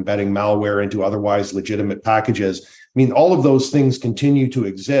hacked and embedding malware into otherwise legitimate packages. I mean, all of those things continue to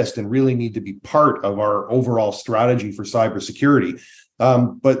exist and really need to be part of our overall strategy for cybersecurity.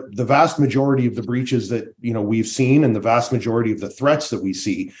 But the vast majority of the breaches that, we've seen and the vast majority of the threats that we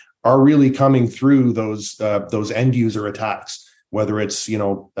see are really coming through those end user attacks, whether it's,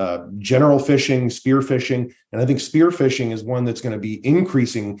 general phishing, spear phishing. And I think spear phishing is one that's going to be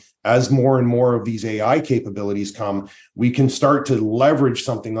increasing as more and more of these AI capabilities come. We can start to leverage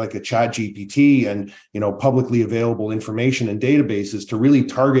something like a chat GPT and, publicly available information and databases to really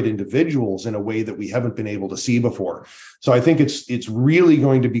target individuals in a way that we haven't been able to see before. So I think it's really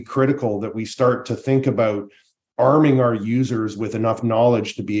going to be critical that we start to think about arming our users with enough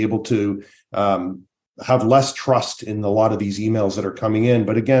knowledge to be able to have less trust in a lot of these emails that are coming in.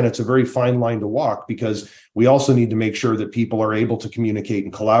 But again, it's a very fine line to walk because we also need to make sure that people are able to communicate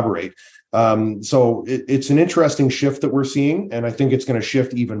and collaborate. So it's an interesting shift that we're seeing. And I think it's going to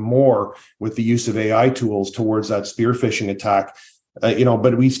shift even more with the use of AI tools towards that spear phishing attack.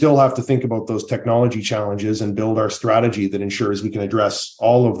 But we still have to think about those technology challenges and build our strategy that ensures we can address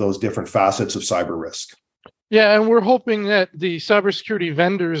all of those different facets of cyber risk. Yeah, and we're hoping that the cybersecurity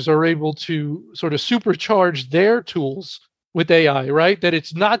vendors are able to sort of supercharge their tools with AI, right? That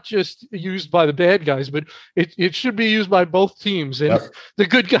it's not just used by the bad guys, but it should be used by both teams, and Yep. the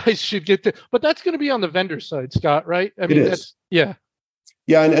good guys should get to. But that's going to be on the vendor side, Scott, right? I It mean, is. yeah.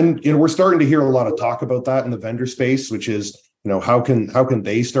 Yeah, and we're starting to hear a lot of talk about that in the vendor space, which is, how can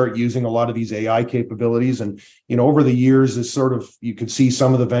they start using a lot of these AI capabilities? And over the years, is sort of, you could see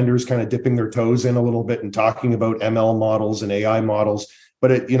some of the vendors kind of dipping their toes in a little bit and talking about ML models and AI models.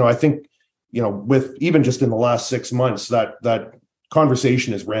 But I think with even just in the last 6 months, that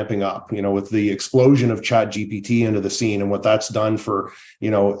conversation is ramping up. With the explosion of Chat GPT into the scene and what that's done for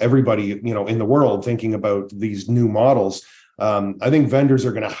everybody in the world thinking about these new models. I think vendors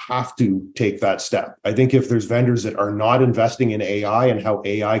are going to have to take that step. I think if there's vendors that are not investing in AI and how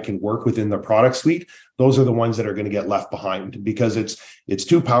AI can work within the product suite, those are the ones that are going to get left behind, because it's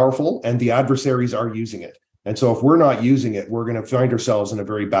too powerful and the adversaries are using it. And so if we're not using it, we're going to find ourselves in a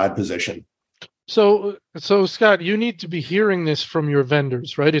very bad position. So Scott, you need to be hearing this from your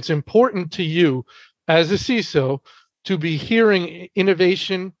vendors, right? It's important to you as a CISO to be hearing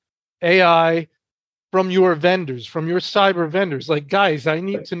innovation, AI, from your vendors, from your cyber vendors. Like, guys, I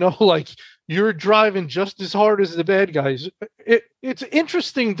need to know, like, you're driving just as hard as the bad guys. It's an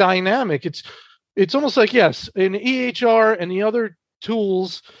interesting dynamic. It's almost like, yes, in EHR and the other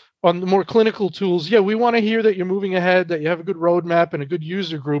tools, on the more clinical tools, yeah, we want to hear that you're moving ahead, that you have a good roadmap and a good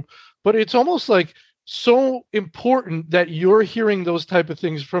user group. But it's almost like so important that you're hearing those type of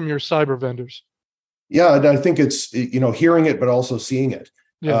things from your cyber vendors. Yeah, and I think it's hearing it, but also seeing it.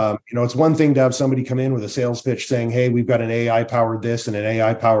 Yeah. It's one thing to have somebody come in with a sales pitch saying, "Hey, we've got an AI powered this and an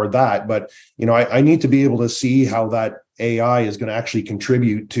AI powered that," but I need to be able to see how that AI is going to actually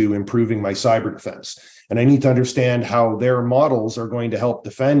contribute to improving my cyber defense, and I need to understand how their models are going to help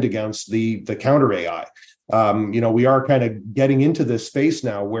defend against the counter AI. We are kind of getting into this space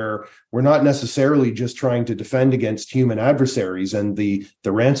now where we're not necessarily just trying to defend against human adversaries and the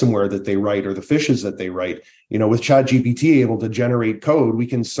ransomware that they write or the phishes that they write. With ChatGPT able to generate code, we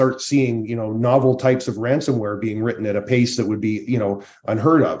can start seeing, novel types of ransomware being written at a pace that would be,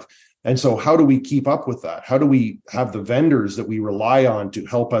 unheard of. And so how do we keep up with that? How do we have the vendors that we rely on to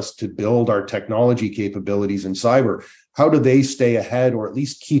help us to build our technology capabilities in cyber? How do they stay ahead or at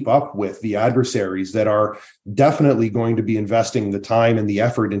least keep up with the adversaries that are definitely going to be investing the time and the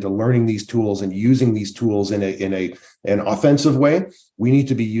effort into learning these tools and using these tools in an offensive way? We need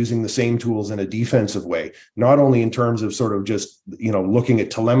to be using the same tools in a defensive way, not only in terms of sort of just, looking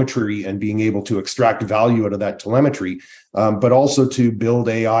at telemetry and being able to extract value out of that telemetry, but also to build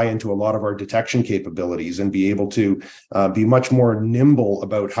AI into a lot of our detection capabilities and be able to be much more nimble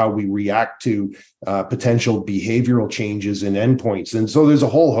about how we react to potential behavioral changes in endpoints. And so there's a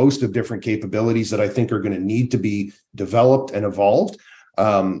whole host of different capabilities that I think are going to need to be developed and evolved.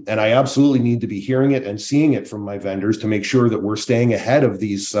 And I absolutely need to be hearing it and seeing it from my vendors to make sure that we're staying ahead of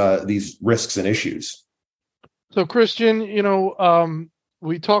these risks and issues. So, Christian,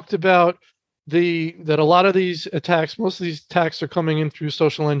 we talked about that a lot of these attacks, most of these attacks are coming in through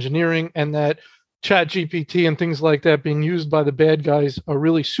social engineering, and that Chat GPT and things like that being used by the bad guys are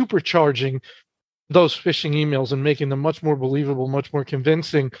really supercharging those phishing emails and making them much more believable, much more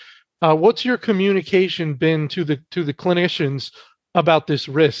convincing. What's your communication been to the clinicians about this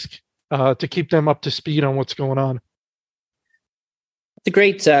risk to keep them up to speed on what's going on? It's a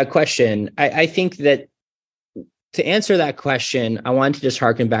great question. I think that to answer that question, I wanted to just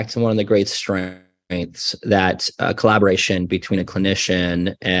harken back to one of the great strengths that collaboration between a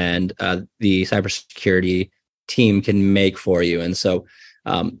clinician and the cybersecurity team can make for you. And so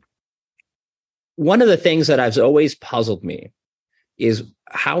one of the things that has always puzzled me is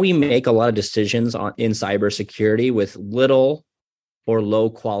how we make a lot of decisions in cybersecurity with little or low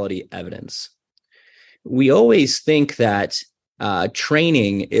quality evidence. We always think that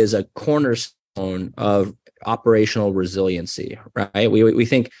training is a cornerstone of operational resiliency, right? We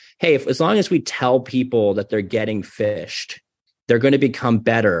think, hey, as long as we tell people that they're getting phished, they're going to become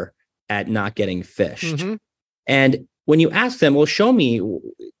better at not getting phished. Mm-hmm. And when you ask them, well, show me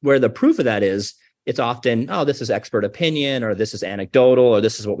where the proof of that is, it's often, oh, this is expert opinion, or this is anecdotal, or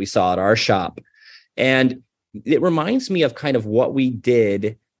this is what we saw at our shop. And it reminds me of kind of what we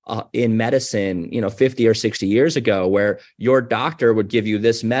did in medicine, 50 or 60 years ago, where your doctor would give you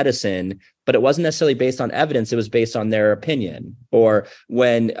this medicine, but it wasn't necessarily based on evidence. It was based on their opinion. Or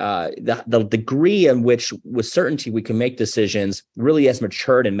when the degree in which with certainty we can make decisions really has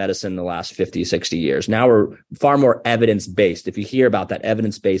matured in medicine in the last 50, 60 years. Now we're far more evidence-based. If you hear about that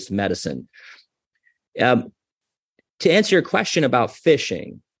evidence-based medicine. To answer your question about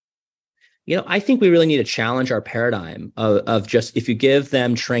phishing, I think we really need to challenge our paradigm of just, if you give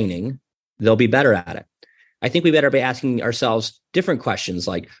them training, they'll be better at it. I think we better be asking ourselves different questions,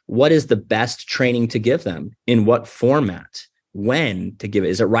 like, what is the best training to give them? In what format? When to give it?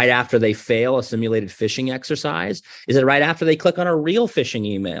 Is it right after they fail a simulated phishing exercise? Is it right after they click on a real phishing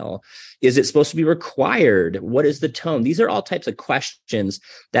email? Is it supposed to be required? What is the tone? These are all types of questions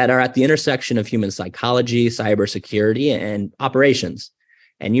that are at the intersection of human psychology, cybersecurity, and operations.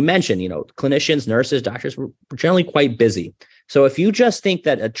 And you mentioned, clinicians, nurses, doctors were generally quite busy. So if you just think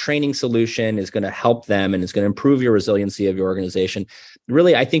that a training solution is going to help them and is going to improve your resiliency of your organization,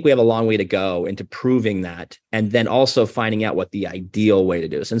 really, I think we have a long way to go into proving that, and then also finding out what the ideal way to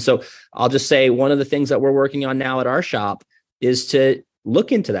do this. And so I'll just say, one of the things that we're working on now at our shop is to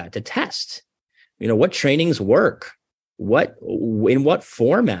look into that, to test, what trainings work, in what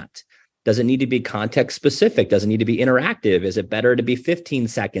format. Does it need to be context specific? Does it need to be interactive? Is it better to be 15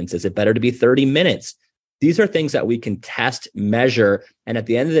 seconds? Is it better to be 30 minutes? These are things that we can test, measure, and at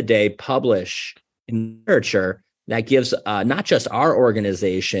the end of the day, publish in literature that gives not just our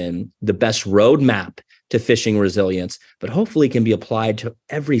organization the best roadmap to phishing resilience, but hopefully can be applied to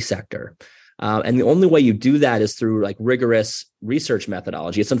every sector. And the only way you do that is through rigorous research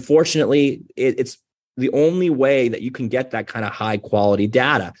methodology. It's unfortunately, it's the only way that you can get that kind of high quality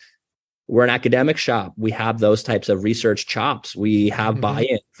data. We're an academic shop. We have those types of research chops. We have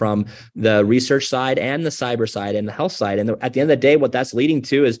buy-in from the research side and the cyber side and the health side. And at the end of the day, what that's leading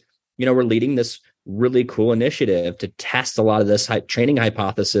to is, we're leading this really cool initiative to test a lot of this training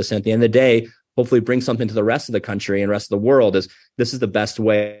hypothesis. And at the end of the day, hopefully bring something to the rest of the country and rest of the world, is this is the best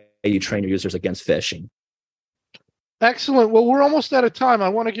way you train your users against phishing. Excellent. Well, we're almost out of time. I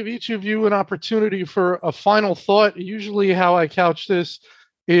want to give each of you an opportunity for a final thought. Usually how I couch this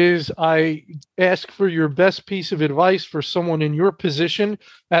is I ask for your best piece of advice for someone in your position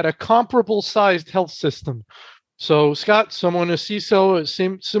at a comparable sized health system. So Scott, someone, a CISO,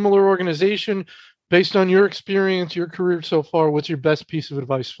 a similar organization, based on your experience, your career so far, what's your best piece of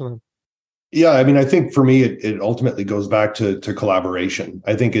advice for them? Yeah, I think for me, it ultimately goes back to collaboration.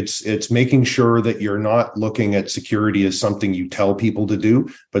 I think it's making sure that you're not looking at security as something you tell people to do,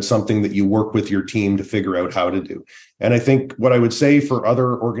 but something that you work with your team to figure out how to do. And I think what I would say for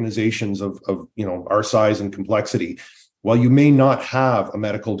other organizations of our size and complexity, while you may not have a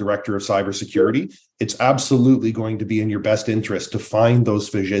medical director of cybersecurity, it's absolutely going to be in your best interest to find those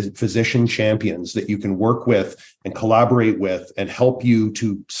physician champions that you can work with and collaborate with and help you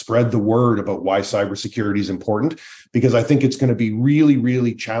to spread the word about why cybersecurity is important. Because I think it's going to be really,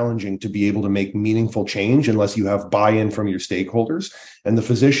 really challenging to be able to make meaningful change unless you have buy-in from your stakeholders. And the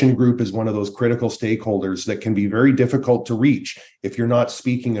physician group is one of those critical stakeholders that can be very difficult to reach if you're not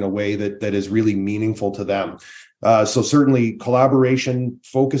speaking in a way that is really meaningful to them. So certainly collaboration,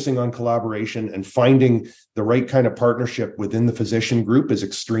 focusing on collaboration and finding the right kind of partnership within the physician group is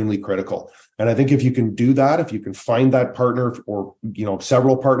extremely critical. And I think if you can do that, if you can find that partner or,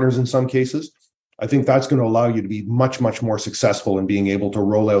 several partners in some cases, I think that's going to allow you to be much, much more successful in being able to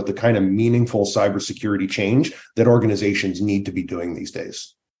roll out the kind of meaningful cybersecurity change that organizations need to be doing these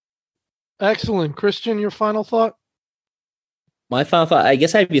days. Excellent. Christian, your final thought? My final thought, I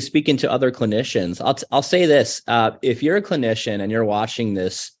guess I'd be speaking to other clinicians. I'll say this: if you're a clinician and you're watching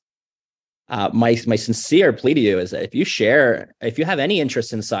this, my sincere plea to you is that if you have any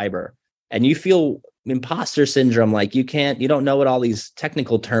interest in cyber and you feel imposter syndrome, like you don't know what all these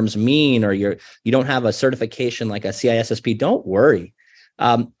technical terms mean, or you don't have a certification like a CISSP, don't worry.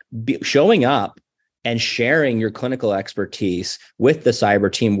 Showing up and sharing your clinical expertise with the cyber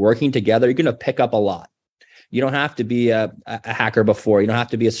team, working together, you're going to pick up a lot. You don't have to be a hacker before. You don't have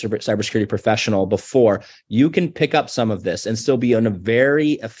to be a cybersecurity professional before. You can pick up some of this and still be a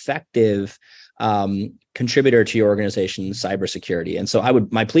very effective contributor to your organization's cybersecurity. And so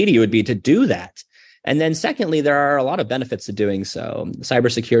my plea to you would be to do that. And then secondly, there are a lot of benefits to doing so.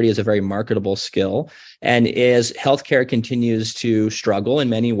 Cybersecurity is a very marketable skill. And as healthcare continues to struggle in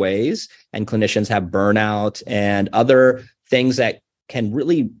many ways, and clinicians have burnout and other things that can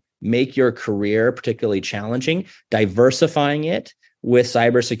really make your career particularly challenging, diversifying it with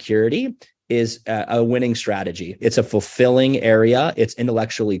cybersecurity is a winning strategy. It's a fulfilling area. It's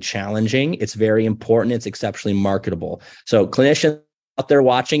intellectually challenging. It's very important. It's exceptionally marketable. So clinicians out there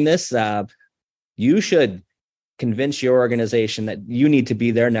watching this, you should convince your organization that you need to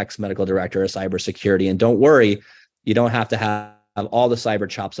be their next medical director of cybersecurity. And don't worry, you don't have to have all the cyber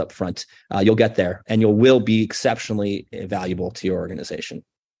chops up front. You'll get there, and you will be exceptionally valuable to your organization.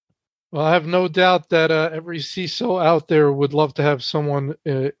 Well, I have no doubt that every CISO out there would love to have someone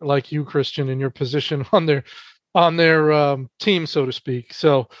like you, Christian, in your position on their team, so to speak.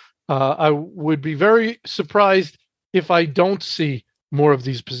 So I would be very surprised if I don't see more of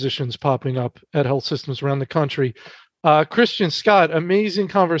these positions popping up at health systems around the country. Christian, Scott, amazing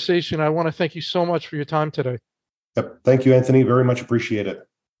conversation. I want to thank you so much for your time today. Yep. Thank you, Anthony. Very much appreciate it.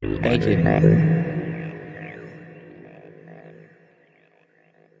 Thank you.